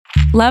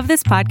Love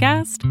this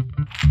podcast?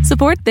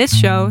 Support this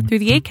show through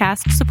the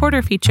Acast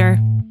supporter feature.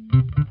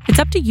 It's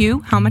up to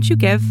you how much you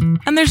give,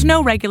 and there's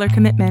no regular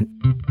commitment.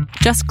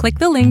 Just click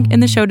the link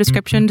in the show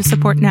description to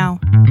support now.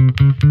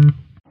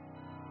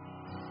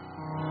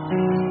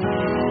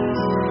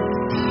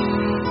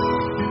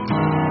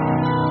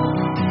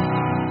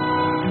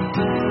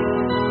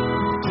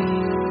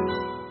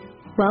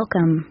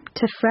 Welcome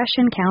to Fresh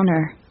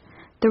Encounter,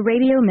 the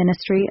radio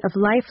ministry of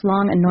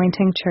Lifelong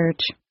Anointing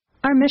Church.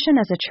 Our mission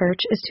as a church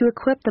is to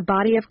equip the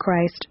body of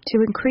Christ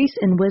to increase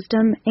in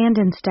wisdom and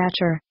in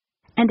stature,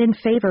 and in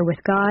favor with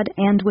God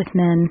and with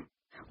men.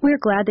 We're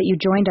glad that you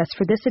joined us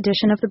for this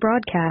edition of the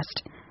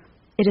broadcast.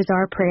 It is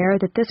our prayer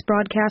that this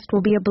broadcast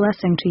will be a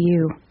blessing to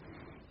you.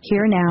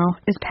 Here now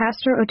is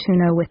Pastor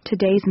Otuno with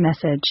today's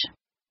message.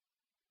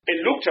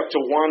 In Luke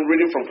chapter 1,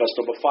 reading from verse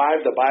number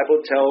 5, the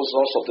Bible tells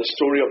us of the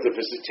story of the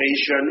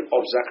visitation of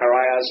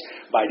Zacharias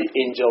by the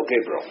angel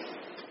Gabriel.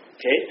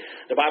 Okay?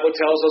 The Bible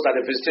tells us that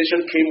the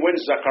visitation came when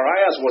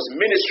Zacharias was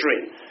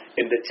ministering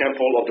in the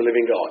temple of the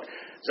living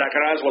God.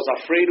 Zacharias was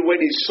afraid when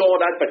he saw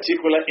that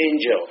particular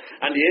angel,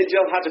 and the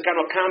angel had to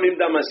kind of calm him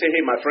down and say, "Hey,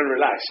 my friend,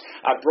 relax.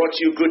 I brought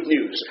you good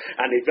news."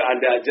 And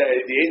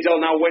the angel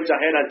now went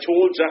ahead and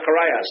told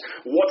Zacharias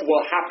what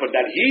will happen,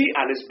 that he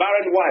and his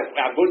barren wife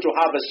are going to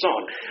have a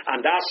son. And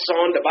that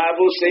son, the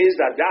Bible says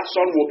that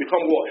son will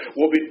become what?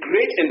 Will be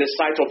great in the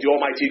sight of the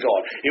Almighty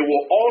God. It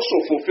will also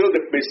fulfill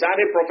the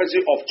Messianic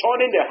prophecy of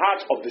turning the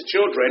hearts of the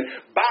children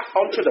back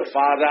unto the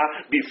Father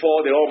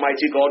before the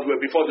Almighty God,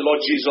 before the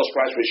Lord Jesus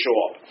Christ will show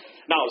up.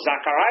 Now,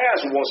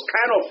 Zacharias was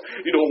kind of,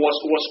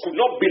 could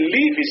not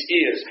believe his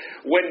ears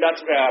when that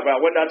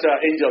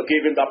angel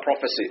gave him that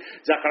prophecy.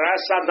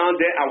 Zacharias sat down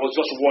there and was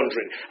just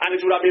wondering. And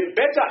it would have been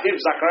better if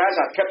Zacharias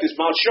had kept his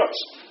mouth shut.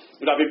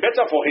 It would have been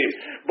better for him.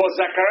 But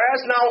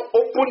Zacharias now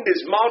opened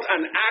his mouth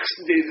and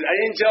asked the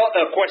angel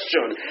a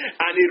question.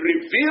 And he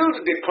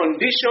revealed the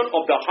condition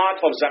of the heart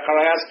of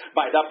Zacharias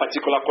by that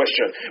particular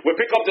question. We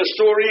pick up the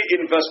story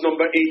in verse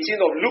number 18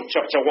 of Luke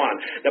chapter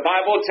 1. The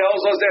Bible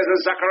tells us that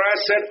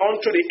Zacharias said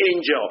unto the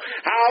angel,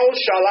 "How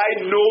shall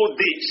I know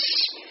this?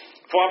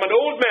 For I'm an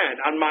old man,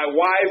 and my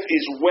wife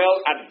is well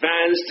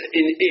advanced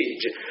in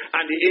age."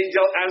 And the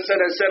angel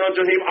answered and said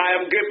unto him, "I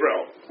am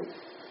Gabriel,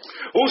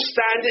 who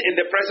stand in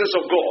the presence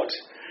of God,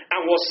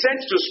 and was sent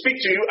to speak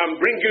to you and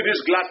bring you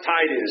these glad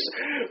tidings.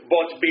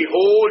 But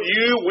behold,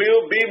 you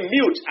will be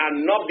mute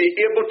and not be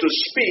able to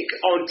speak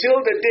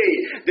until the day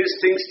these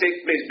things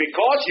take place,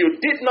 because you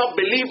did not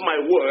believe my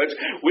words,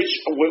 which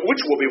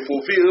will be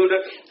fulfilled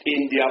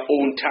in their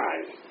own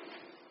time."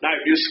 Now,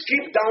 if you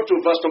skip down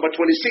to verse number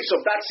 26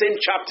 of that same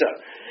chapter,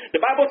 the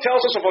Bible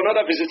tells us of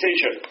another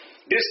visitation.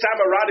 This time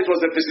around, it was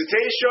the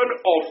visitation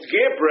of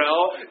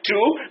Gabriel to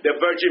the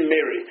Virgin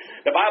Mary.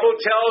 The Bible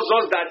tells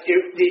us that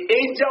the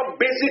angel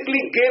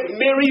basically gave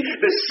Mary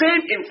the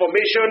same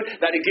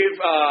information that he gave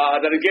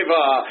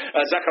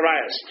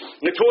Zacharias.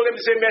 He told him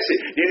the same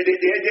message.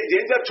 The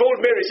angel told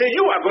Mary, "Say,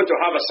 you are going to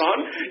have a son.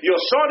 Your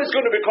son is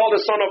going to be called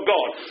the Son of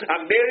God." And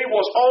Mary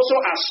was also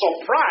as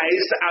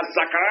surprised as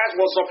Zacharias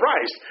was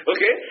surprised.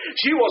 Okay?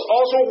 She was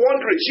also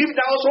wondering. She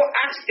also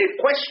asked a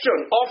question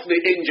of the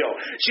angel.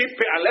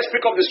 And let's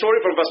pick up the story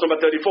from verse number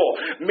 34.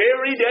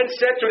 Mary then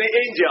said to the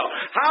angel,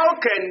 "How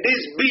can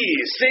this be,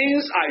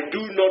 since I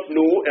do not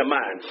know a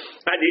man?"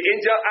 And the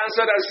angel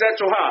answered and said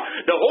to her,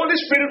 "The Holy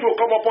Spirit will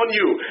come upon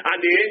you, and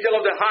the angel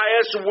of the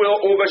highest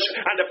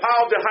and the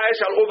power of the highest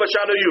shall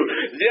overshadow you.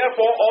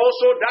 Therefore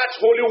also that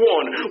Holy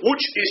One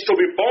which is to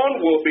be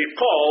born will be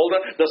called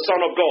the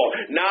Son of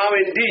God. Now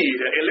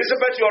indeed,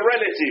 Elizabeth, your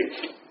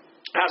relative,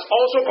 has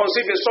also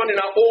conceived a son in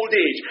her old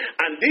age,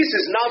 and this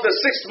is now the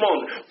 6th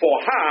month for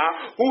her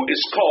who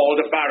is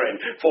called barren.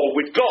 For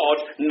with God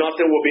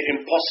nothing will be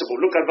impossible."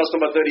 Look at verse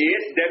number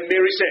 38. Then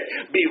Mary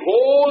said,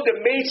 "Behold, the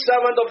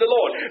maidservant of the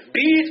Lord,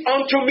 be it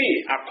unto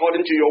me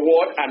according to your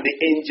word." And the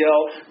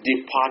angel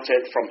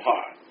departed from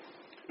her.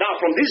 Now,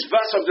 from this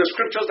verse of the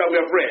scriptures that we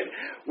have read,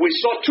 we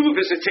saw two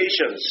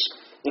visitations.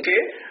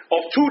 Okay,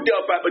 of two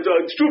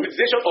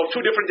visitations of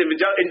two different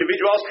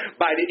individuals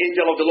by the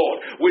angel of the Lord.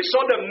 We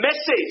saw the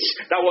message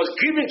that was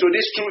given to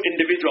these two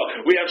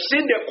individuals. We have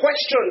seen the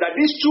question that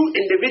these two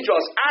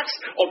individuals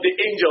asked of the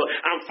angel,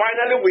 and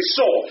finally we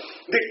saw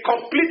the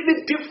completely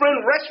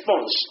different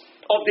response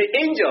of the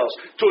angels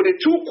to the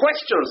two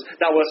questions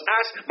that was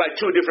asked by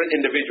two different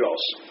individuals.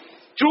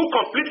 Two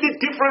completely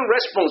different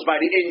responses by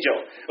the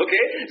angel.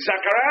 Okay?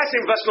 Zacharias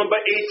in verse number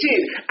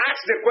 18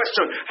 asks the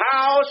question,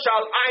 "How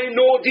shall I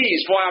know this?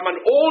 For I am an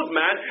old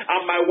man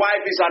and my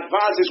wife is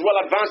well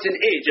advanced in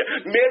age."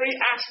 Mary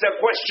asks the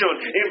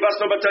question in verse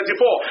number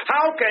 34,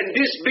 "How can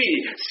this be,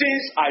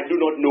 since I do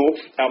not know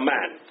a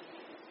man?"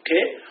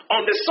 Okay?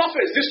 On the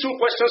surface, these two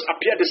questions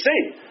appear the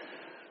same.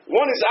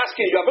 One is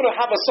asking, "You are going to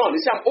have a son." He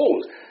said, "I'm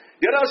old."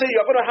 The other one says,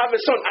 "You're going to have a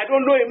son. I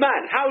don't know a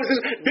man." How is this?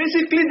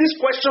 Basically, these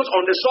questions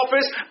on the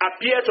surface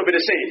appear to be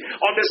the same.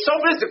 On the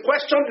surface, the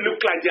questions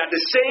look like they are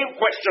the same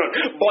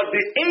question. But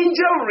the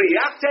angel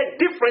reacted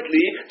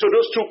differently to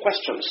those two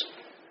questions.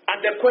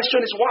 And the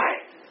question is why?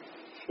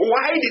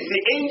 Why did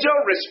the angel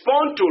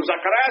respond to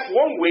Zacharias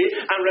one way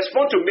and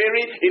respond to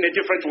Mary in a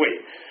different way?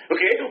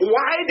 Okay,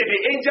 why did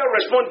the angel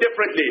respond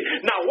differently?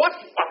 Now, what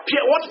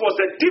was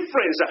the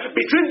difference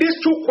between these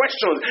two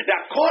questions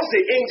that caused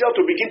the angel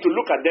to begin to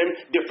look at them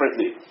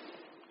differently?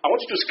 I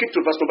want you to skip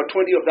to verse number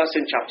 20 of that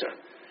same chapter.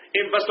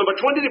 In verse number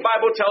 20, the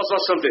Bible tells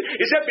us something.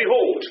 It said,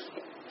 behold,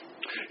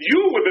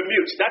 you will be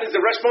mute. That is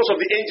the response of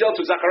the angel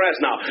to Zacharias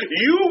now.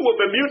 You will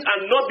be mute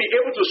and not be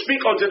able to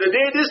speak until the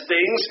day these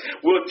things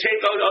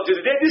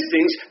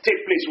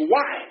take place.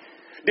 Why?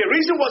 The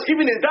reason was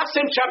given in that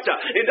same chapter,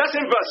 in that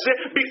same verse,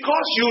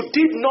 because you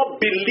did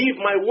not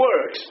believe my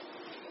word,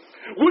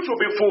 which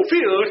will be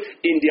fulfilled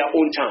in their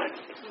own time.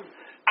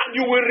 And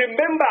you will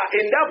remember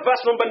in that verse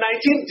number 19,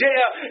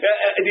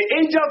 the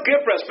angel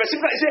Gabriel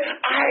specifically said,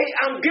 I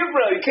am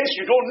Gabriel, in case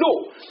you don't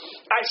know.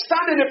 I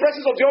stand in the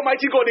presence of the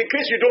Almighty God, in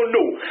case you don't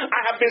know.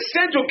 I have been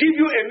sent to give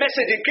you a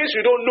message in case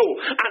you don't know.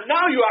 And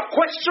now you are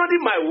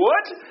questioning my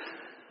word?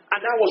 And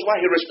that was why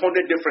he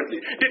responded differently.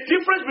 The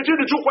difference between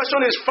the two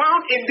questions is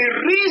found in the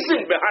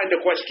reason behind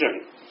the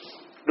question.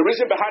 The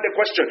reason behind the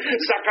question.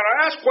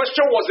 Zacharias'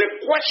 question was a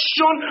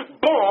question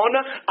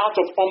born out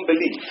of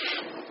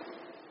unbelief.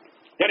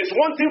 There is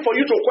one thing for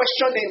you to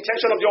question the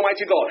intention of the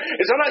Almighty God.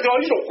 It's another thing for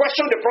you to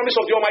question the promise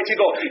of the Almighty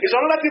God. It's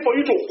another thing for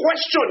you to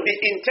question the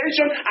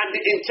intention and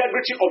the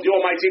integrity of the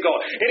Almighty God.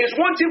 It is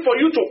one thing for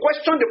you to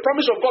question the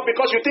promise of God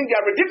because you think they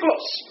are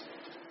ridiculous.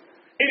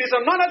 It is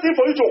another thing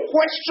for you to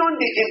question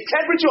the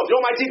integrity of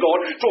the Almighty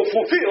God to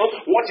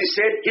fulfill what He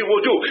said He will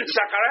do.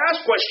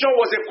 Zacharias'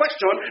 question was a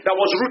question that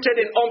was rooted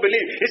in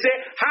unbelief. He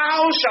said,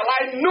 how shall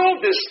I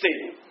know this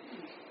thing?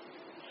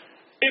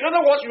 In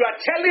other words, you are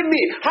telling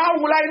me,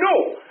 how will I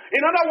know? In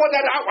other words,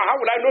 how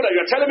will I know that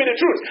you are telling me the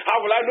truth? How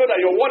will I know that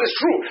your word is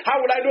true? How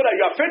will I know that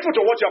you are faithful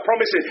to what you are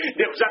promising?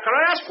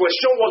 Zacharias'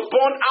 question was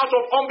born out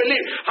of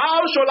unbelief.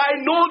 How shall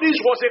I know this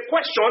was a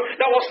question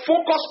that was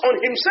focused on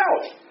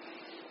himself?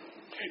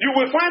 You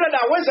will find out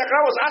that when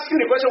Zacharias was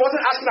asking the question, he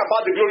wasn't asking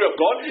about the glory of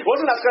God. He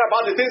wasn't asking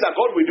about the things that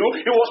God will do.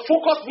 He was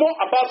focused more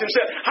about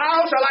himself.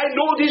 How shall I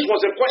know this was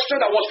a question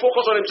that was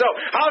focused on himself?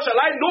 How shall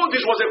I know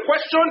this was a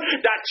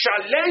question that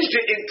challenged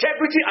the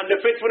integrity and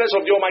the faithfulness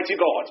of the Almighty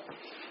God?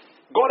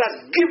 God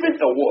has given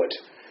a word.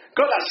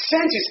 God has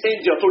sent His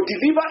angel to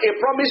deliver a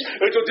promise,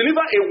 to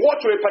deliver a word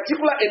to a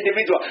particular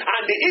individual.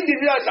 And the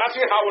individual is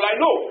asking, how will I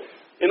know?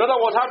 In other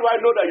words, how do I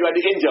know that you are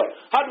the angel?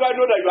 How do I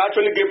know that you are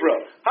actually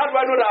Gabriel? How do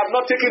I know that I'm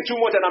not taking too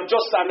much and I'm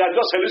just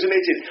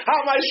hallucinating? How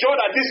am I sure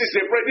that this is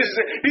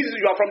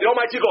you are from the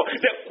Almighty God?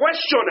 The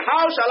question,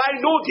 how shall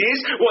I know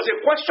this, was a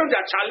question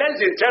that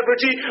challenged the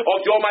integrity of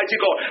the Almighty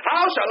God.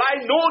 How shall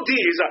I know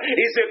this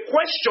is a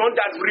question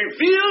that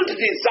revealed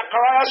the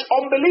Zacharias'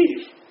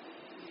 unbelief.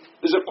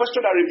 It's a question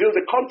that revealed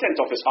the content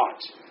of his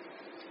heart.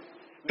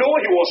 Though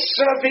he was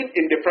serving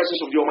in the presence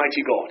of the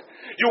Almighty God,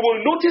 you will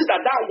notice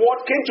that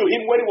word came to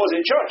him when he was in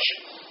church.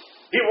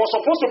 He was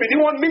supposed to be the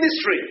one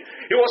ministering.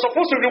 He was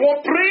supposed to be the one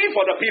praying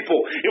for the people.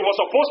 He was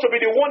supposed to be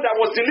the one that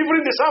was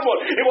delivering the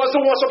sermon. He was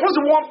supposed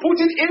to be the one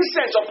putting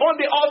incense upon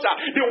the altar.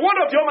 The word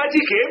of the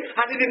Almighty came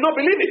and he did not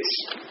believe it.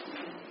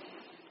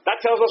 That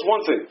tells us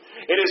one thing.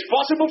 It is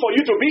possible for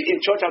you to be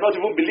in church and not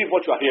even believe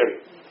what you are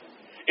hearing.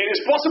 It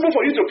is possible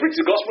for you to preach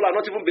the gospel and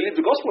not even believe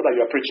the gospel that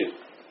you are preaching.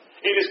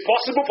 It is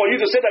possible for you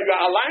to say that you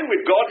are aligned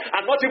with God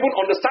and not even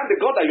understand the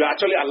God that you are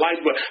actually aligned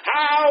with.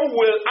 How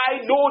will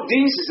I know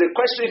this is a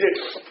question?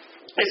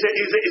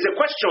 Is a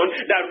question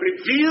that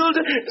revealed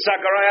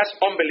Zacharias'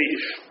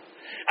 unbelief.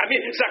 I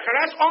mean,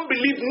 Zacharias'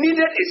 unbelief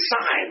needed a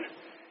sign.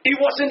 He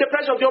was in the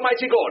presence of the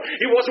Almighty God.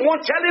 He was one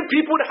telling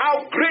people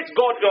how great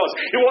God was.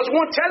 He was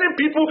one telling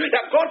people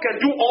that God can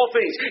do all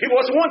things. He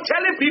was one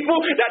telling people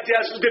that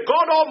the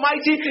God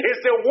Almighty is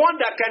the one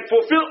that can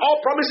fulfill all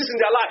promises in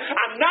their life.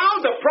 And now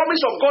the promise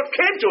of God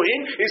came to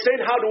him. He's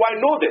saying, how do I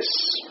know this?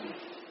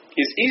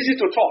 It's easy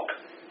to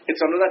talk. It's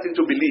another thing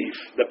to believe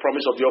the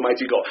promise of the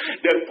Almighty God.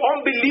 The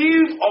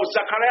unbelief of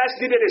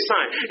Zacharias needed a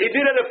sign. It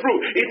needed a proof.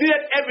 It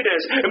needed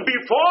evidence. And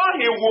before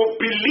he would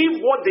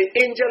believe what the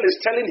angel is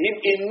telling him,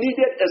 he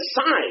needed a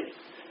sign.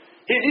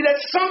 He needed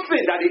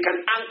something that he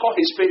can anchor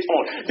his faith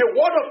on. The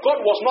word of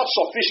God was not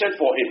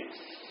sufficient for him.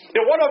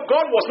 The word of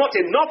God was not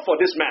enough for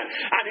this man.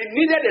 And he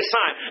needed a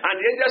sign. And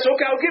the angel said,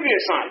 okay, I'll give you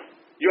a sign.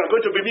 You are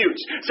going to be mute.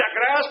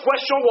 Zacharias'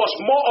 question was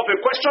more of a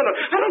question of,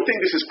 I don't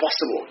think this is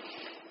possible.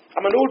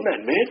 I'm an old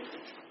man, man.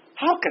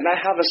 How can I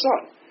have a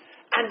son?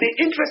 And the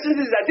interesting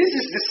thing is that this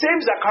is the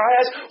same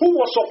Zacharias who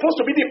was supposed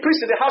to be the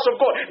priest in the house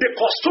of God, the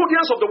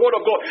custodians of the word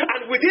of God.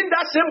 And within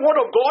that same word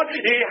of God,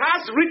 he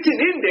has written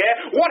in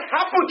there what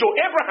happened to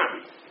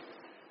Abraham.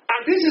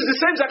 And this is the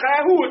same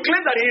Zachariah who will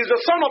claim that he is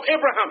the son of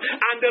Abraham.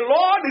 And the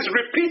Lord is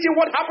repeating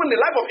what happened in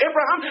the life of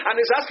Abraham and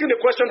is asking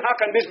the question, how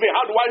can this be?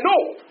 How do I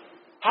know?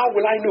 How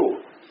will I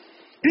know?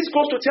 This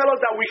goes to tell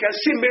us that we can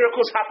see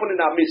miracles happen in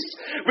our midst.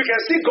 We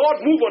can see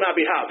God move on our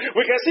behalf.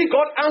 We can see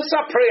God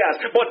answer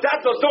prayers. But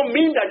that does not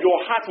mean that your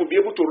heart will be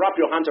able to wrap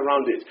your hands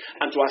around it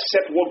and to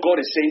accept what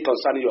God is saying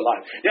concerning your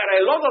life. There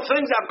are a lot of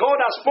things that God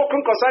has spoken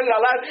concerning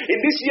our life in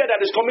this year that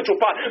is coming to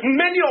pass.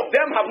 Many of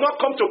them have not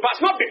come to pass,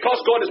 not because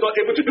God is not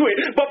able to do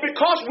it, but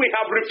because we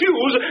have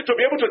refused to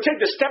be able to take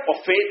the step of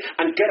faith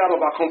and get out of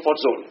our comfort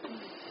zone.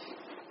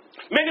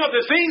 Many of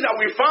the things that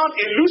we found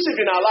elusive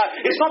in our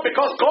life, it's not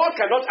because God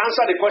cannot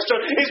answer the question.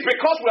 It's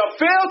because we have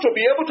failed to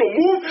be able to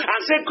move and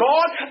say,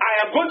 God, I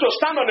am going to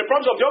stand on the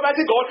promise of the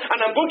Almighty God, and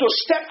I'm going to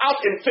step out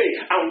in faith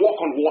and walk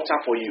on water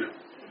for you.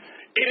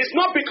 It is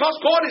not because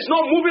God is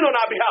not moving on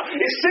our behalf.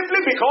 It's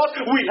simply because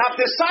we have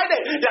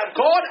decided that,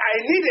 God, I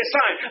need a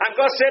sign. And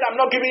God said, I'm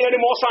not giving you any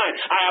more sign.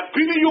 I have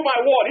given you my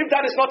word. If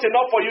that is not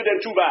enough for you, then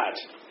too bad.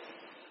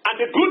 And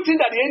the good thing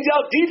that the angel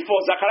did for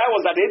Zechariah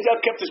was that the angel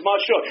kept his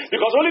mouth shut.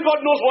 Because only God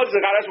knows what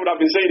Zechariah would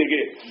have been saying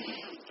again.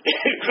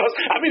 Because,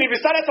 if he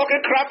started talking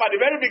crap at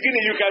the very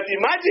beginning, you can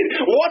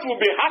imagine what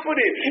would be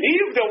happening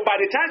if by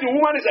the time the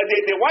woman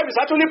the wife is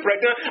actually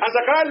pregnant, and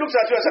Zechariah looks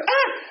at you and says,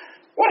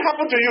 what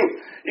happened to you?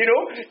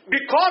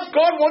 Because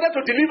God wanted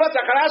to deliver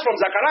Zacharias from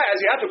Zacharias,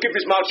 he had to keep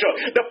his mouth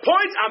shut. The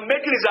point I'm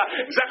making is that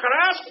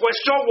Zacharias'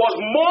 question was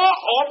more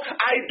of,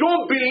 I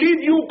don't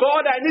believe you,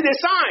 God, I need a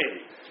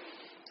sign.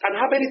 And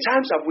how many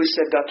times have we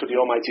said that to the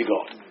Almighty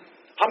God?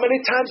 How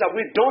many times have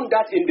we done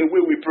that in the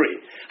way we pray?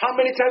 How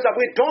many times have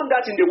we done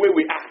that in the way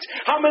we act?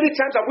 How many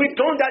times have we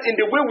done that in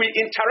the way we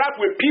interact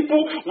with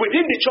people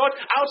within the church,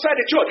 outside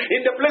the church,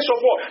 in the place of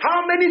work?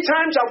 How many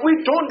times have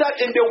we done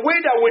that in the way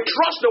that we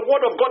trust the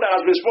word of God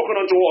that has been spoken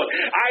unto us?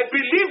 I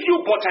believe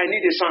you, but I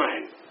need a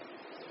sign.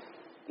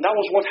 That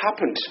was what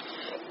happened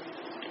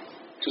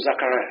to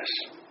Zacharias.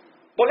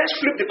 But let's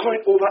flip the coin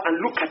over and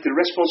look at the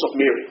response of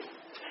Mary.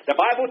 The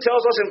Bible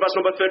tells us in verse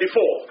number 34,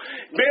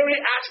 Mary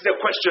asked the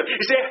question.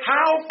 He said,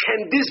 how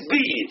can this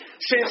be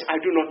since I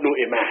do not know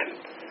a man?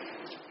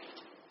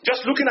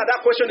 Just looking at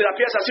that question, it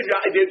appears as if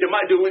the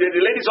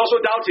lady is also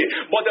doubting.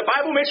 But the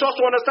Bible makes us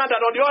to understand that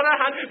on the other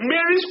hand,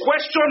 Mary's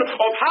question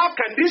of how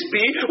can this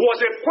be was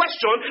a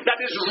question that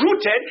is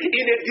rooted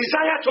in a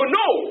desire to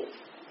know.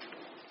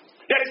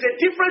 There is a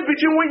difference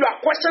between when you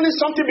are questioning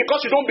something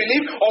because you don't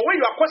believe, or when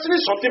you are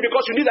questioning something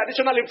because you need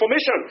additional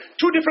information.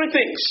 Two different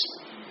things.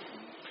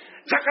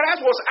 Zacharias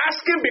was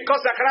asking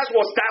because Zacharias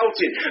was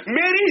doubting.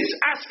 Mary is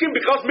asking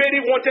because Mary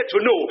wanted to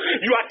know.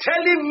 You are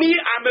telling me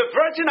I'm a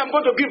virgin, I'm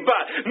going to give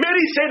birth. Mary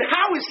is saying,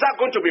 how is that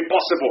going to be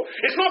possible?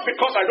 It's not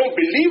because I don't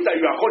believe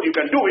that you are God, you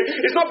can do it.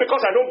 It's not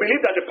because I don't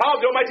believe that the power of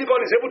the Almighty God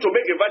is able to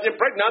make a virgin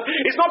pregnant.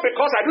 It's not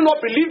because I do not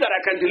believe that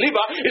I can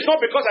deliver. It's not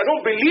because I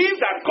don't believe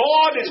that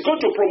God is going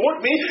to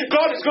promote me.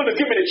 God is going to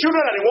give me the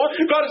children that I want.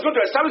 God is going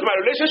to establish my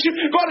relationship.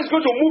 God is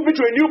going to move me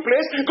to a new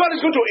place. God is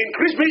going to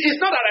increase me.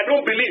 It's not that I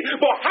don't believe.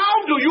 But how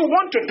do you want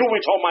to do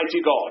it,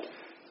 Almighty God?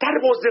 That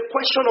was the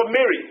question of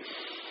Mary.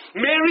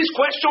 Mary's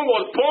question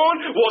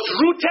was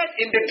rooted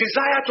in the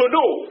desire to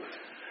know.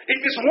 It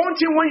is one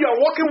thing when you are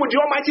walking with the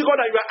Almighty God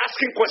and you are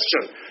asking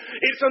questions.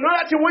 It's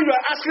another thing when you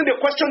are asking the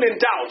question in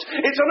doubt.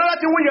 It's another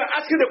thing when you are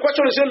asking the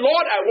question and say,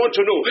 Lord, I want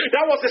to know.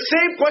 That was the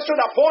same question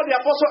that Paul the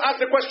Apostle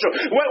asked the question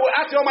when we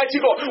asked the Almighty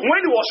God.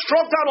 When he was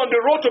struck down on the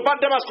road to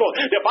Damascus,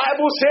 the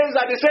Bible says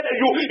that he said,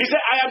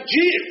 I am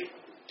Jesus.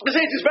 He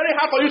said, it is very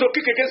hard for you to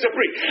kick against the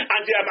prick.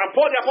 And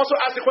Paul the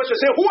Apostle asked the question,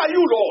 say, who are you,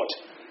 Lord?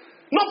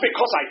 Not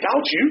because I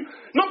doubt you,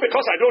 not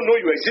because I don't know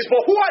you exist, but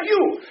who are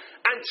you?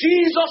 And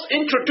Jesus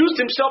introduced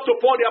himself to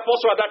Paul the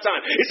Apostle at that time.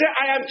 He said,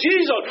 I am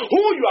Jesus,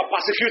 who you are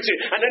persecuting.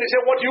 And then he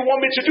said, what do you want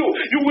me to do?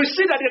 You will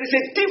see that there is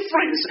a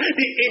difference.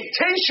 The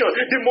intention,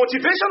 the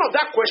motivation of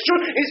that question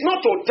is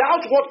not to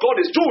doubt what God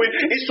is doing,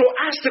 it's to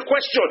ask the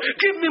question,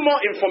 give me more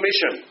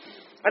information.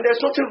 And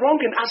there's nothing wrong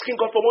in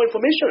asking God for more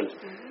information.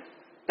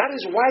 That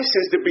is why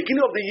since the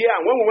beginning of the year,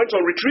 when we went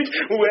on retreat,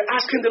 we were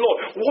asking the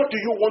Lord, what do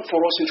you want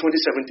for us in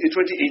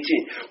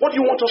 2018? What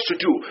do you want us to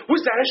do?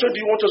 Which direction do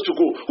you want us to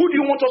go? Who do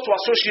you want us to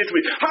associate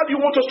with? How do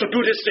you want us to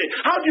do this thing?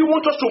 How do you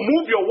want us to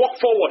move your walk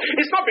forward?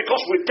 It's not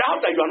because we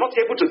doubt that you are not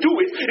able to do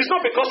it. It's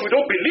not because we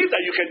don't believe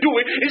that you can do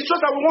it. It's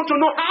just that we want to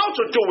know how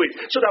to do it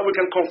so that we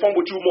can conform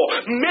with you more.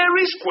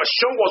 Mary's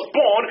question was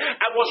born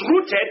and was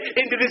rooted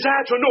in the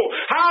desire to know.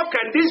 How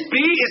can this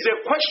be? Is a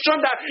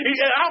question that,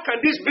 how can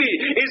this be?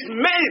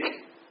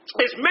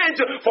 It's meant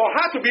for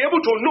her to be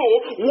able to know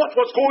what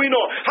was going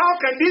on. How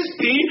can this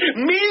be?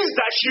 Means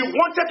that she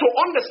wanted to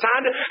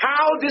understand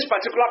how this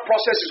particular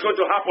process is going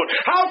to happen.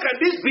 How can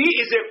this be?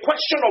 Is a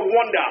question of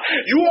wonder.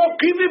 You are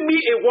giving me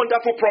a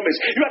wonderful promise.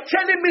 You are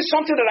telling me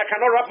something that I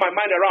cannot wrap my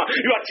mind around.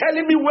 You are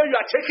telling me where you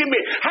are taking me.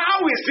 How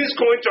is this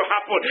going to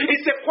happen?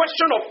 It's a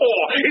question of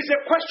awe. It's a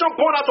question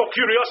born out of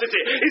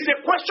curiosity. It's a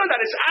question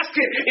that is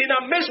asking in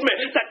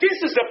amazement that this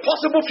is the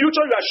possible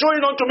future you are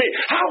showing unto me.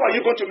 How are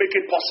you going to make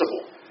it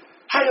possible?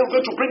 How are you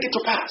going to bring it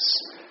to pass?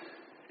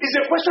 It's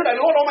a question that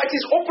the Lord Almighty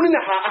is opening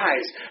her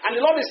eyes. And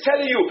the Lord is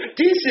telling you,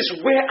 this is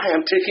where I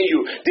am taking you.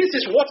 This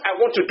is what I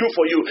want to do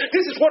for you.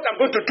 This is what I'm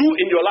going to do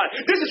in your life.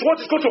 This is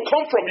what is going to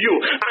come from you.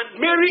 And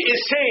Mary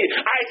is saying,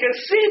 I can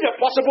see the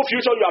possible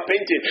future you are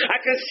painting. I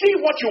can see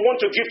what you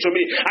want to give to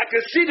me. I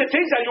can see the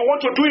things that you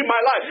want to do in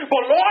my life.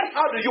 But Lord,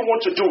 how do you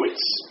want to do it?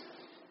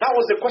 That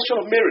was the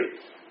question of Mary.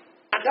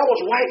 And that was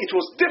why it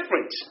was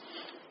different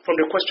from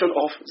the question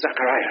of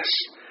Zacharias.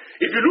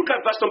 If you look at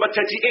verse number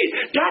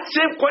 38, that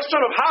same question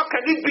of how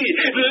can it be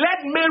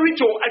led Mary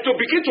to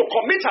begin to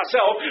commit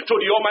herself to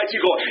the Almighty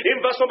God.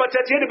 In verse number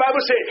 38, the Bible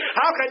says,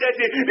 how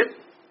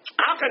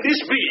can this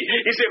be?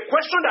 It's a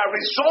question that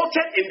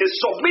resulted in the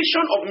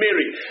submission of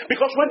Mary.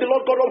 Because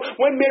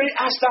when Mary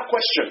asked that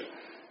question,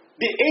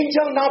 the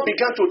angel now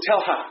began to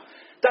tell her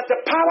that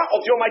the power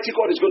of the Almighty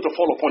God is going to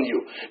fall upon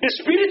you. The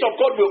Spirit of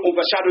God will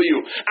overshadow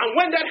you. And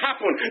when that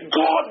happens,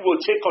 God will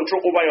take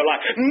control over your life.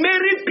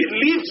 Mary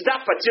believed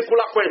that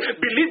particular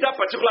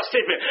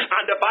statement.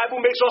 And the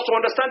Bible makes us to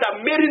understand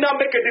that Mary now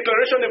makes a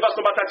declaration in verse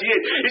number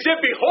 38. He said,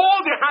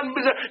 behold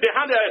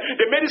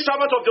the maid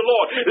servant of the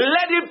Lord.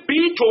 Let it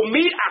be to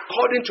me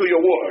according to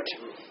your word.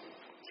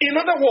 In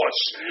other words,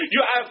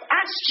 I have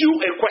asked you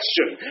a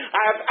question.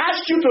 I have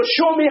asked you to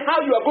show me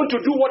how you are going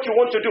to do what you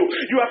want to do.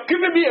 You have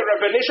given me a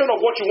revelation of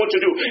what you want to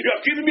do. You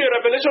have given me a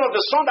revelation of the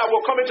Son that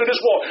will come into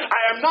this world.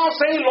 I am now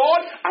saying,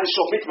 Lord, I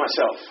submit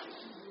myself.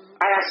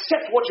 I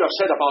accept what you have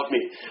said about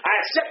me. I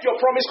accept your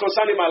promise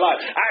concerning my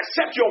life. I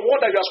accept your word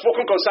that you have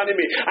spoken concerning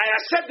me. I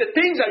accept the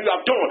things that you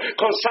have done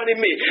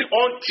concerning me.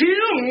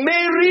 Until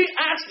Mary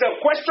asked the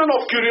question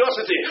of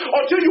curiosity,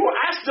 until you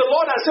ask the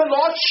Lord and say,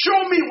 Lord,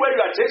 show me where you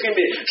are taking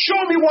me.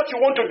 Show me what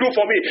you want to do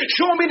for me.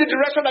 Show me the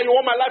direction that you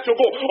want my life to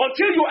go.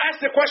 Until you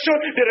ask the question,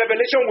 the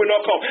revelation will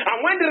not come. And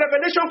when the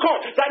revelation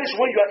comes, that is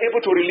when you are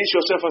able to release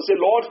yourself and say,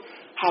 Lord,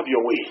 have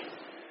your way.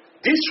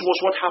 This was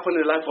what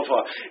happened in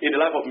the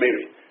life of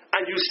Mary.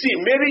 And you see,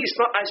 Mary is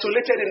not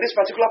isolated in this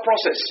particular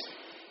process.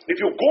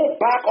 If you go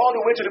back all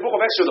the way to the book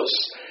of Exodus,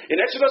 in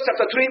Exodus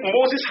chapter 3,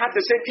 Moses had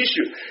the same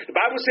issue. The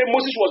Bible says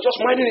Moses was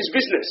just minding his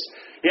business.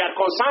 He had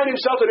consigned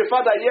himself to the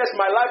fact that, yes,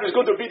 my life is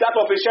going to be that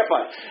of a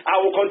shepherd.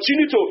 I'll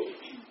continue to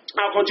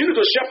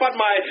shepherd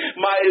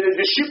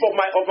the sheep of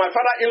my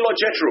father-in-law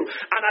Jethro.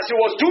 And as he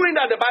was doing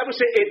that, the Bible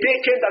says a day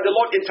came that the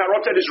Lord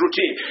interrupted his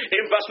routine.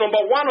 In verse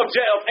number 1 of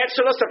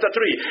Exodus chapter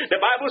 3, the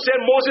Bible says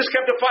Moses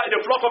kept the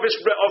flock of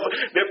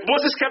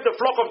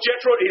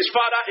Jethro, his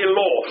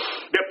father-in-law,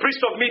 the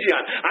priest of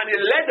Midian, and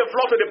he led the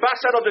flock to the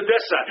backside of the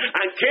desert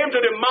and came to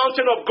the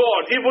mountain of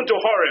God, even to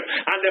Horeb.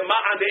 And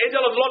the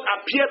angel of the Lord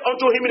appeared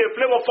unto him in a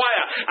flame of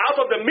fire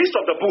out of the midst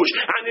of the bush.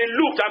 And he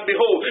looked, and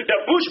behold, the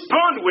bush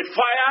burned with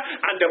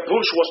fire, and the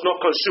bush was not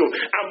consumed.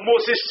 And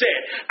Moses said,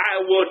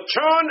 I will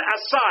turn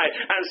aside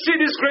and see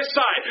this great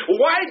sight,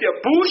 why the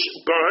bush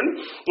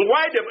burned,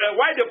 why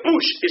the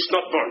bush is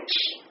not burnt.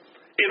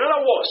 In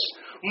other words,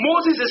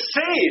 Moses is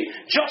saying,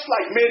 just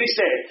like Mary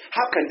said,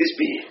 how can this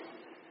be?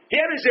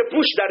 Here is a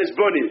bush that is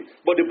burning,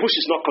 but the bush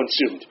is not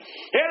consumed.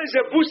 Here is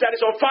a bush that is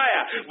on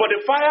fire, but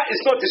the fire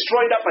is not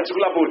destroying that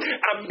particular bush.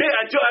 And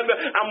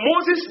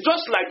Moses,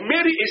 just like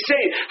Mary, is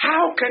saying,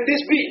 how can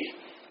this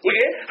be?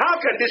 Okay? How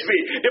can this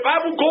be? The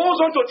Bible goes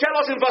on to tell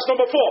us in verse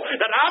number 4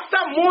 that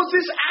after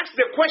Moses asked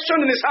the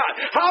question in his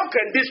heart, how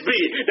can this be?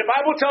 The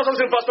Bible tells us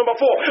in verse number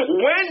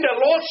 4, when the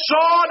Lord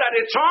saw that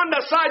he turned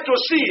aside to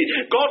see,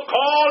 God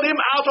called him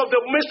out of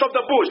the midst of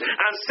the bush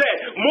and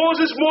said,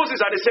 Moses, Moses,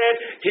 and he said,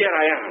 here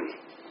I am.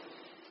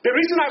 The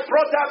reason I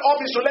brought that up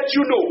is to let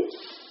you know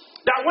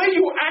that when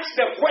you ask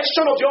the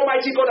question of the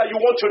Almighty God that you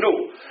want to know,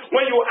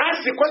 when you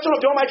ask the question of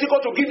the Almighty God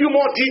to give you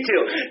more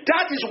detail,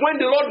 that is when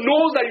the Lord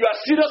knows that you are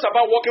serious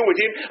about working with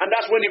him, and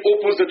that's when he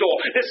opens the door.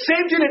 The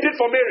same thing he did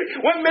for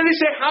Mary. When Mary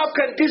said, how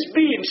can this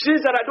be,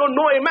 since that I don't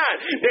know a man?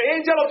 The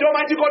angel of the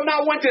Almighty God now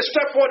went a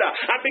step further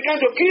and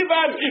began to give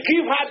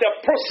her the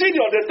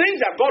procedure, the things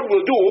that God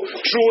will do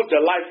through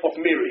the life of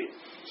Mary.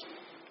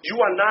 You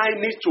and I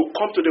need to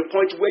come to the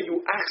point where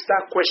you ask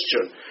that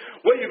question,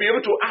 where you'll be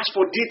able to ask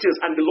for details,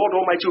 and the Lord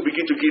Almighty will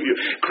begin to give you.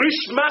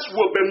 Christmas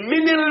will be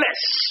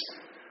meaningless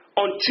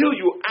until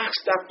you ask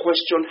that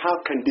question, how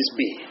can this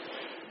be?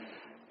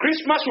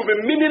 Christmas will be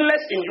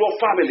meaningless in your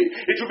family.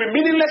 It will be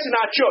meaningless in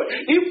our church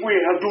if we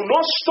do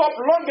not stop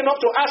long enough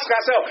to ask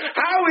ourselves,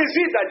 how is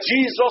it that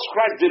Jesus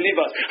Christ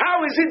delivers?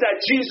 How is it that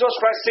Jesus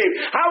Christ saves?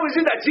 How is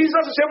it that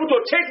Jesus is able to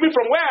take me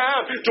from where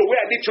I am to where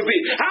I need to be?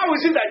 How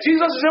is it that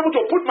Jesus is able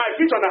to put my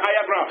feet on a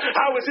higher ground?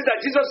 How is it that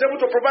Jesus is able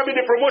to provide me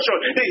the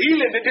promotion, the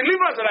healing, the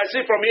deliverance that I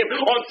see from him?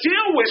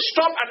 Until we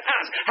stop and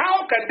ask,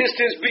 how can these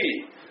things be?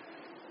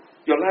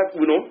 Your life,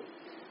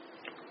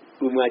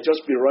 we might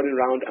just be running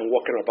around and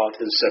walking about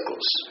in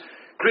circles.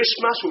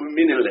 Christmas will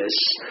be meaningless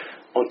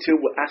until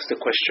we ask the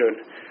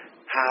question,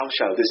 how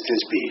shall these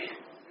things be?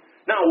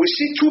 Now, we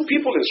see two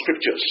people in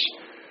scriptures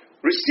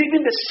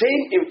receiving the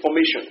same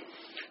information.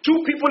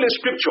 Two people in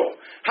scripture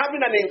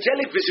having an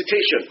angelic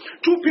visitation.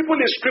 Two people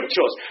in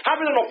scriptures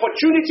having an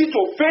opportunity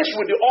to face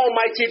with the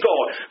Almighty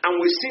God. And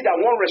we see that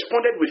one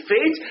responded with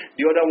faith,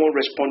 the other one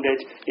responded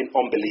in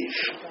unbelief.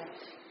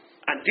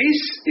 And this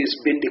has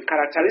been the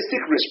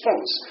characteristic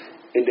response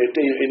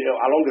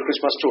along the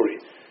Christmas story.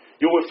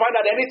 You will find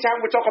that anytime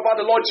we talk about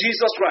the Lord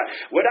Jesus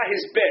Christ, whether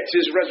his birth,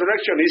 his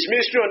resurrection, his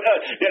ministry on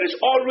earth, there is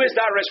always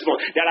that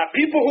response. There are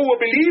people who will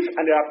believe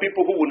and there are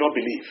people who will not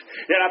believe.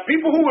 There are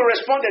people who will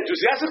respond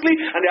enthusiastically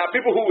and there are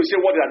people who will say,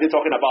 what are they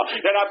talking about?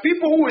 There are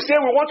people who will say,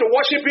 we want to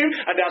worship him,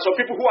 and there are some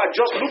people who are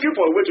just looking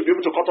for a way to be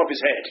able to cut off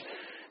his head.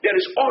 There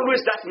is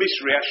always that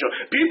mixed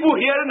reaction. People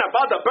hearing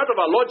about the birth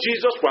of our Lord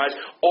Jesus Christ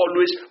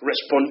always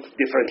respond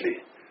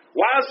differently.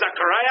 While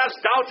Zacharias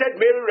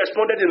doubted, Mary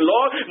responded in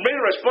love.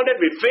 Mary responded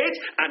with faith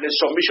and in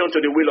submission to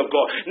the will of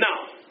God.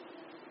 Now,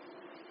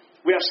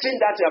 we have seen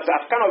that.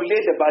 I've kind of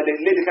laid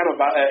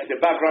the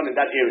background in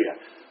that area.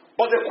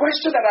 But the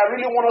question that I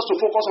really want us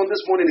to focus on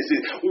this morning is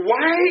this: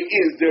 why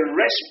is the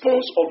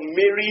response of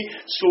Mary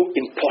so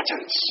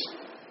important?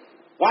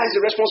 Why is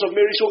the response of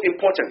Mary so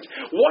important?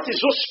 What is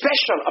so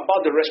special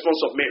about the response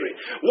of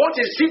Mary? What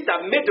is it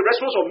that made the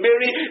response of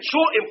Mary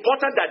so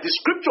important that the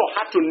scripture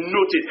had to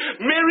note it?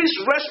 Mary's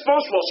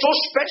response was so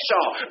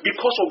special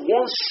because of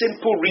one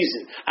simple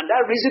reason. And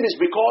that reason is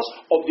because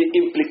of the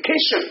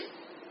implication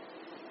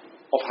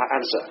of her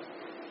answer.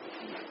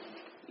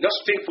 Just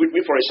think with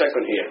me for a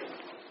second here.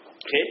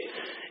 Okay?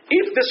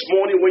 If this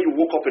morning when you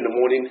woke up in the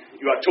morning,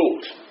 you are told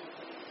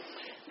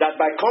that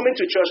by coming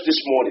to church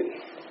this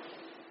morning,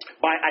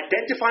 by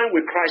identifying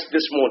with Christ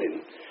this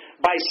morning,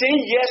 by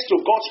saying yes to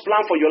God's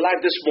plan for your life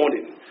this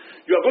morning,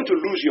 you are going to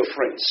lose your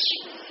friends.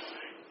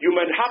 You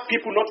might have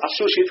people not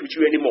associate with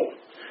you anymore.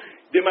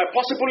 They might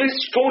possibly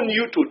stone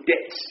you to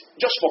death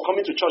just for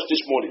coming to church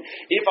this morning.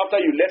 If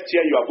after you left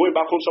here, you are going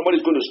back home, somebody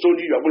is going to stone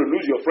you, you are going to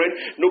lose your friend.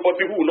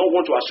 Nobody, people will not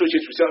want to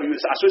associate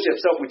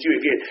themselves with you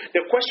again.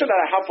 The question that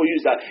I have for you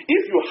is that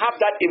if you have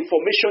that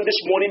information this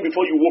morning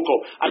before you woke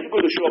up, are you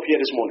going to show up here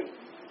this morning?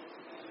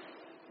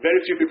 Very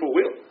few people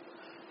will.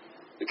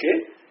 Okay?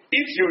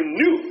 If you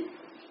knew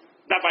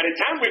that by the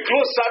time we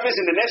close service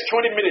in the next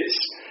 20 minutes,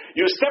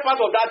 you step out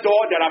of that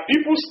door, there are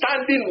people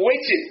standing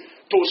waiting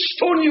to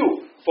stone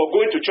you for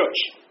going to church.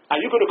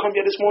 Are you going to come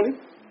here this morning?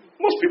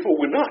 Most people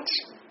will not.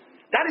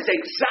 That is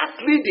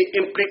exactly the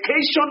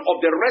implication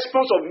of the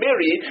response of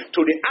Mary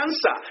to the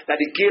answer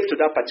that he gave to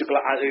that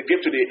particular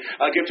gave to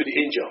the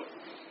angel.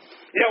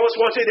 There was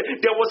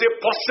a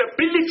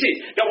possibility,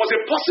 there was a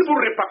possible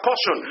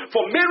repercussion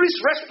for Mary's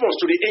response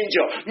to the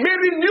angel.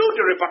 Mary knew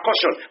the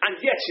repercussion, and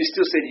yet she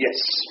still said yes.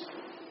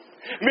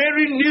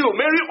 Mary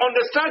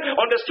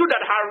understood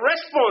that her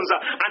response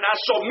and her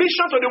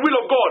submission to the will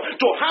of God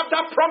to have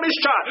that promised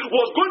child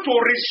was going to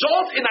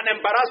result in an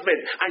embarrassment,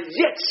 and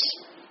yet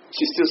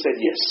she still said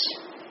yes.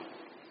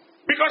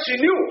 Because she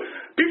knew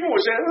people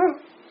would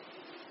say,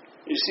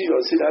 you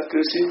see that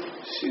Chrissy?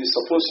 She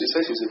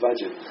says she's a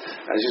virgin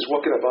and she's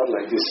walking about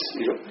like this.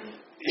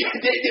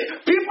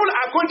 People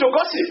are going to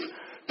gossip.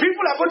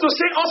 People are going to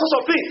say all sorts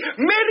of things.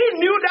 Mary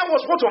knew that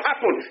was going to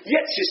happen,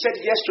 yet she said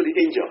yes to the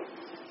angel.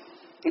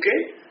 Okay?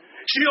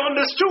 She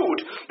understood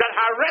that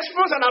her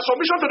response and her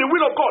submission to the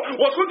will of God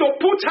was going to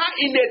put her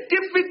in a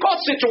difficult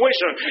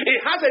situation. It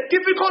has a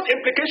difficult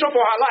implication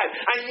for her life,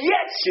 and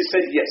yet she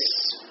said yes.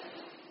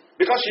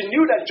 Because she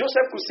knew that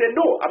Joseph could say,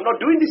 no, I'm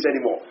not doing this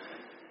anymore.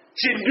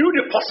 She knew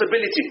the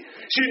possibility.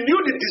 She knew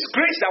the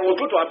disgrace that was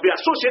going to be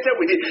associated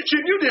with it. She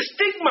knew the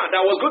stigma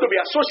that was going to be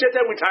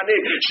associated with her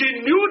name. She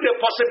knew the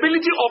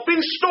possibility of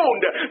being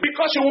stoned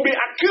because she would be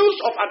accused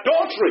of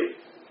adultery.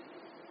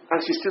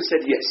 And she still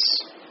said yes.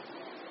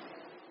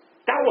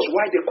 That was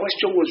why the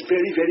question was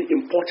very, very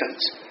important.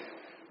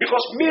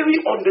 Because Mary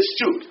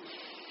understood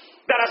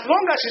that as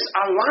long as she's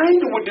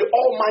aligned with the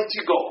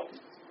Almighty God,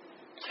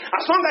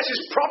 as long as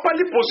she's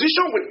properly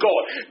positioned with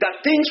God,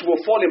 that things will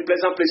fall in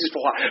pleasant places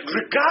for her,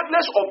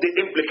 regardless of the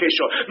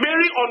implication.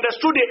 Mary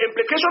understood the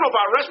implication of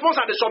her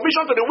response and the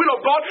submission to the will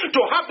of God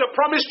to have the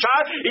promised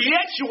child,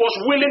 yet she was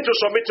willing to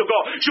submit to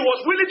God. She was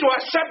willing to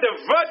accept the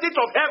verdict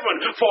of heaven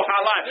for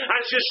her life.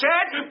 And she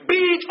said, be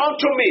it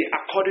unto me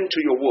according to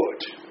your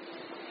word.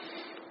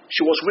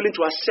 She was willing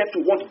to accept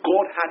what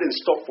God had in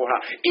stock for her,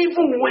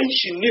 even when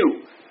she knew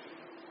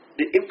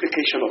the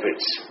implication of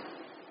it.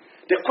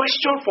 The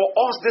question for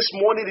us this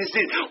morning is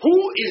this: who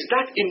is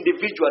that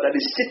individual that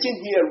is sitting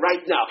here right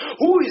now?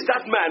 Who is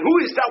that man? Who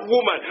is that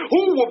woman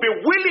who will be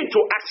willing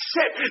to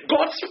accept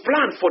God's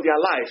plan for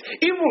their lives,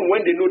 even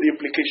when they know the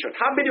implication?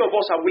 How many of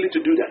us are willing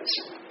to do that?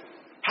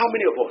 How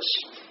many of us?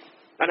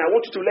 And I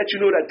want you to let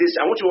you know that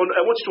I want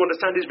you to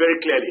understand this very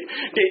clearly.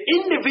 The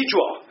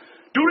individual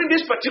during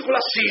this particular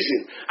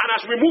season, and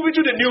as we move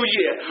into the new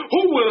year,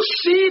 who will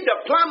see the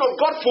plan of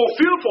God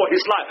fulfilled for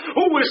his life,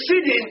 who will see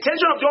the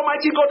intention of the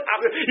Almighty God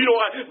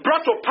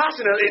brought to pass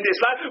in his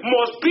life,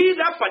 must be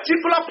that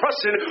particular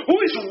person who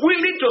is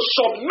willing to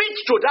submit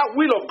to that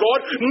will of God,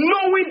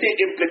 knowing the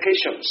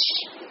implications.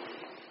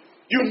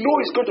 You know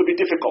it's going to be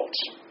difficult.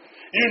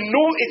 You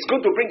know it's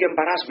going to bring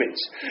embarrassment.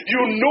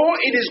 You know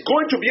it is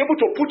going to be able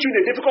to put you in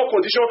a difficult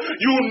condition.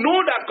 You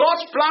know that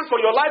God's plan for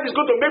your life is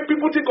going to make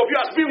people think of you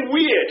as being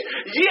weird.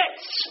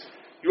 Yet,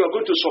 you are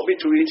going to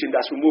submit to it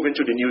as we move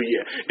into the new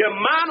year. The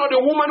man or the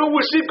woman who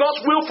will see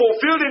God's will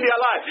fulfilled in their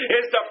life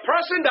is the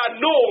person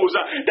that knows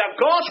that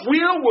God's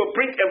will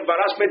bring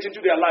embarrassment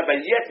into their life,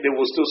 and yet they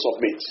will still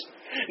submit.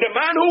 The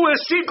man who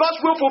will see God's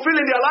will fulfilled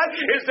in their life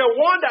is the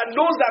one that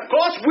knows that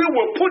God's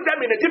will put them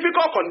in a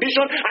difficult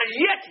condition, and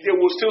yet they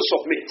will still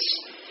submit.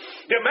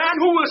 The man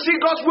who will see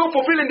God's will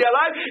fulfilled in their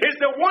life is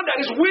the one that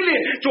is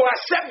willing to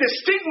accept the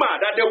stigma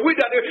that the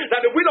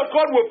will of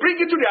God will bring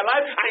into their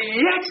life, and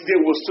yet they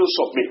will still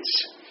submit.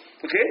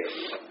 Okay?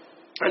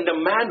 And the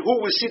man who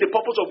will see the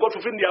purpose of God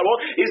fulfilled in their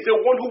life is the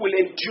one who will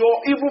endure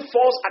even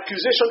false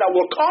accusation that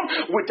will come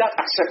with that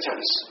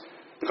acceptance.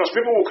 Because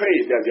people will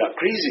say they are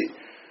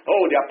crazy.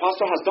 Oh, their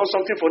pastor has done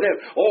something for them.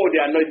 Oh, they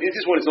are not,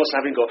 this one is not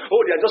serving God.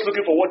 Oh, they are just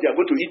looking for what they are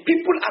going to eat.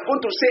 People are going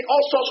to say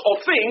all sorts of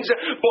things,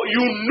 but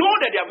you know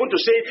that they are going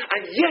to say,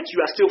 and yet you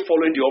are still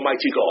following the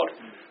Almighty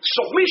God.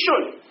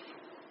 Submission.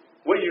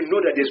 When you know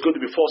that there's going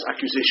to be false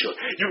accusation.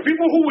 You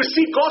people who will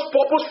see God's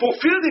purpose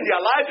fulfilled in their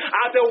life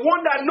are the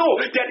one that know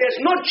that there's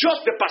not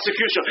just the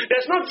persecution.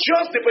 There's not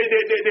just the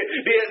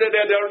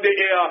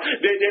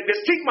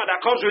stigma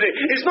that comes with it.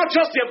 It's not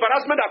just the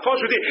embarrassment that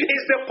comes with it.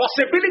 It's the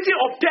possibility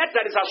of death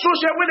that is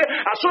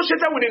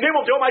associated with the name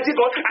of the Almighty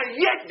God, and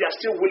yet they are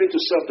still willing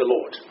to serve the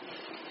Lord.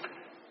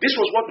 This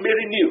was what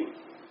Mary knew.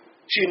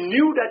 She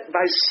knew that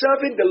by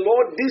serving the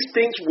Lord, these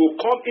things will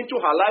come into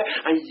her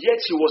life, and yet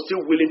she was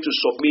still willing to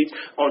submit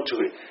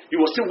unto it. She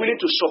was still willing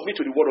to submit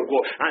to the word of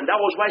God. And that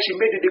was why she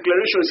made the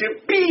declaration, she said,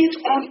 be it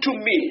unto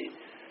me.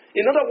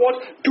 In other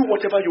words, do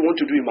whatever you want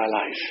to do in my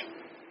life.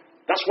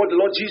 That's what the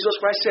Lord Jesus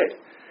Christ said.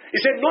 He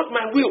said, not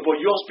my will,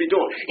 but yours be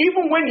done.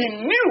 Even when he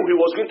knew he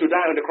was going to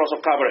die on the cross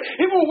of Calvary,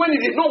 even when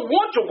he did not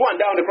want to go and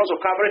die on the cross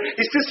of Calvary,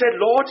 he still said,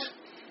 Lord,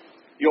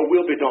 your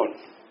will be done,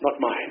 not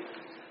mine.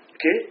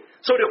 Okay?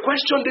 So the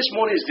question this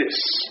morning is this: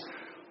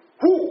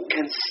 who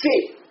can say,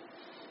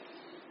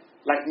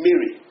 like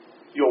Mary,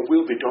 your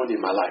will be done in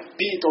my life,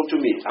 be it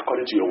unto me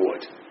according to your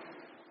word?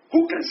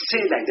 Who can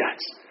say like that?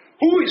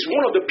 Who is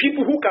one of the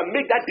people who can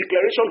make that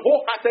declaration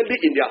wholeheartedly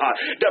in their heart?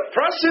 The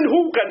person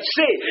who can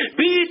say,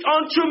 be it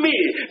unto me,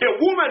 the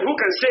woman who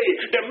can say,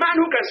 the man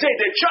who can say,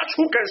 the church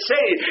who can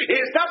say,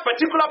 is that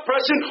particular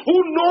person who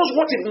knows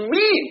what it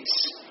means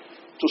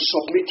to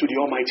submit to the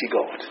Almighty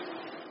God.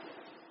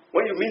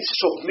 When you mean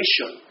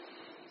submission,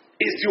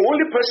 is the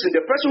only person,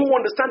 the person who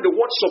understands the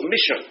word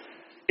submission,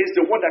 is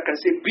the one that can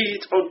say, be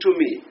it unto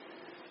me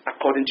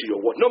according to your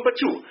word. Number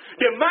two,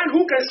 the man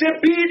who can say,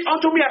 be it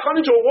unto me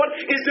according to your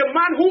word, is the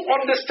man who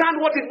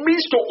understands what it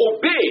means to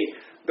obey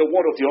the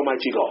word of the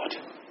Almighty God.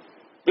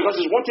 Because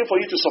it's one thing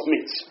for you to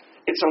submit.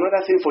 It's another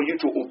thing for you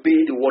to obey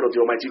the word of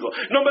the Almighty God.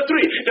 Number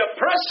three, the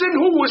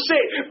person who will say,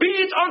 be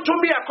it unto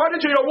me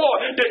according to your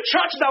word. The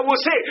church that will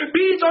say,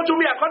 be it unto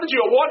me according to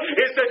your word,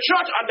 is the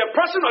church and the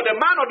person or the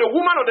man or the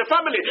woman or the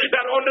family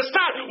that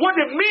understand what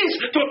it means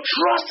to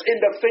trust in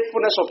the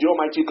faithfulness of the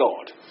Almighty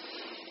God.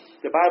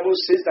 The Bible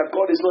says that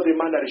God is not a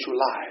man that he should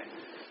lie,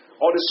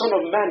 or the son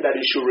of man that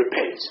he should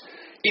repent.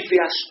 If he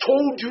has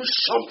told you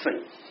something,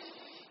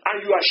 and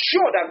you are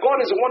sure that God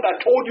is the one that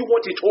told you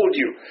what he told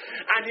you,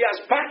 and he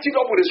has backed it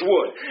up with his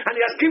word, and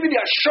he has given the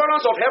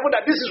assurance of heaven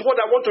that this is what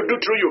I want to do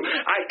through you,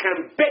 I can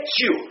bet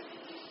you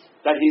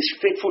that he is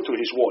faithful to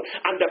his word.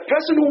 And the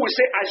person who will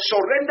say, I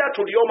surrender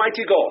to the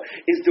Almighty God,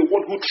 is the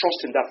one who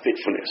trusts in that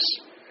faithfulness.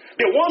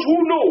 The ones who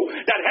know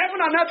that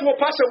heaven and earth will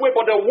pass away,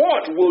 but the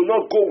word will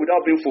not go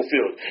without being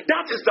fulfilled.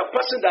 That is the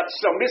person that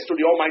submits to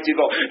the Almighty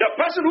God. The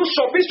person who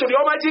submits to the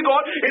Almighty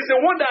God is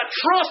the one that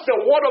trusts the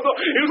word of God,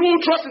 is who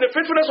trusts in the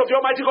faithfulness of the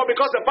Almighty God,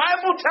 because the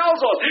Bible tells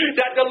us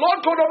that the Lord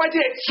God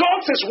Almighty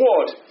exalts his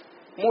word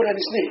more than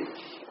his name.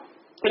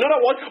 In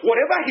other words,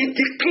 whatever he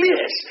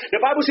declares,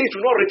 the Bible says it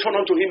will not return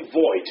unto him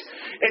void.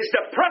 It's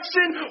the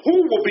person who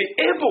will be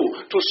able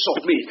to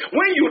submit.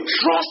 When you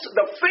trust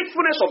the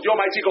faithfulness of the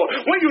Almighty God,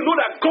 when you know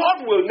that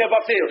God will never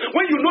fail,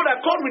 when you know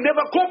that God will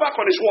never go back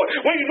on his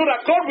word, when you know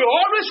that God will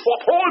always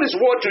uphold his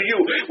word to you,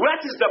 that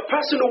is the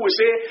person who will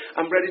say,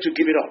 I'm ready to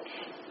give it up.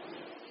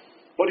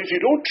 But if you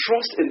don't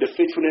trust in the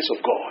faithfulness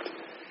of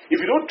God, if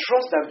you don't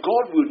trust that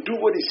God will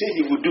do what he says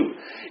he will do,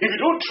 if you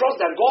don't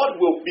trust that God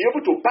will be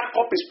able to back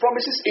up his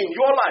promises in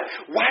your life,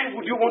 why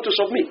would you want to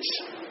submit?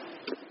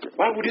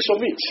 Why would you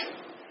submit?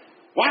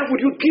 Why would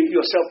you give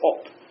yourself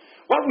up?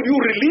 Why would you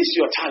release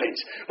your talents?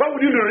 Why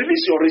would you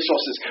release your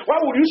resources? Why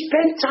would you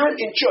spend time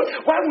in church?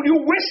 Why would you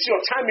waste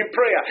your time in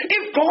prayer?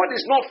 If God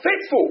is not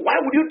faithful, why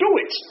would you do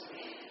it?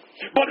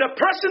 But the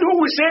person who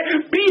will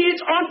say, be it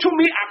unto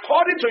me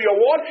according to your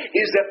word,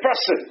 is the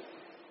person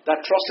that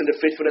trusts in the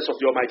faithfulness of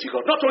the Almighty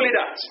God. Not only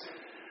that,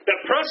 the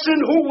person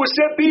who will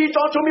say, be it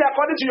unto me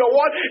according to your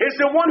word, is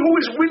the one who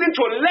is willing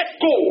to let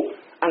go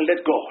and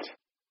let God.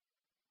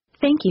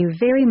 Thank you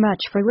very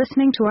much for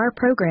listening to our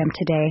program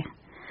today.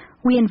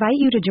 We invite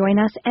you to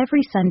join us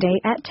every Sunday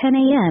at 10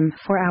 a.m.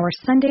 for our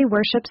Sunday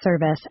worship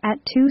service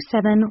at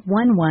 2711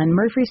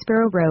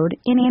 Murfreesboro Road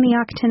in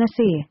Antioch,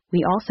 Tennessee.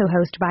 We also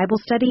host Bible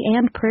study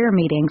and prayer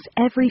meetings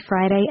every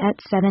Friday at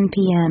 7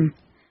 p.m.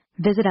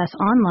 Visit us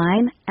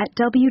online at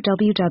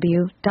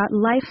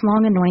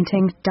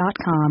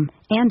www.lifelonganointing.com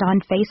and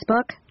on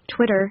Facebook,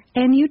 Twitter,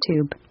 and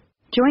YouTube.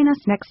 Join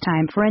us next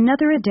time for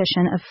another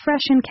edition of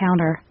Fresh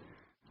Encounter.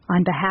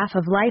 On behalf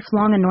of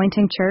Lifelong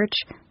Anointing Church,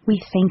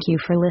 we thank you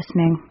for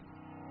listening.